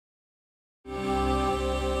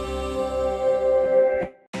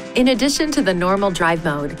In addition to the normal drive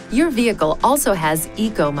mode, your vehicle also has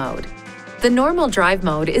Eco mode. The normal drive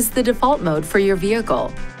mode is the default mode for your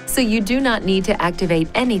vehicle, so you do not need to activate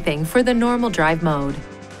anything for the normal drive mode.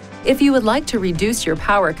 If you would like to reduce your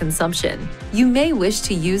power consumption, you may wish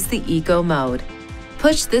to use the Eco mode.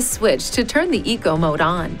 Push this switch to turn the Eco mode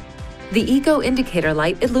on. The Eco indicator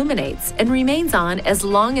light illuminates and remains on as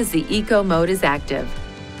long as the Eco mode is active.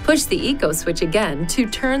 Push the Eco switch again to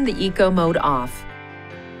turn the Eco mode off.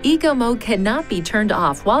 Eco mode cannot be turned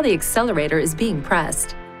off while the accelerator is being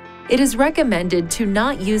pressed. It is recommended to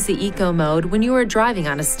not use the Eco mode when you are driving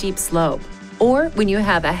on a steep slope or when you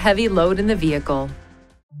have a heavy load in the vehicle.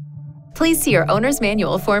 Please see your owner's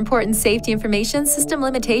manual for important safety information, system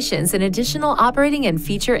limitations, and additional operating and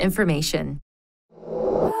feature information.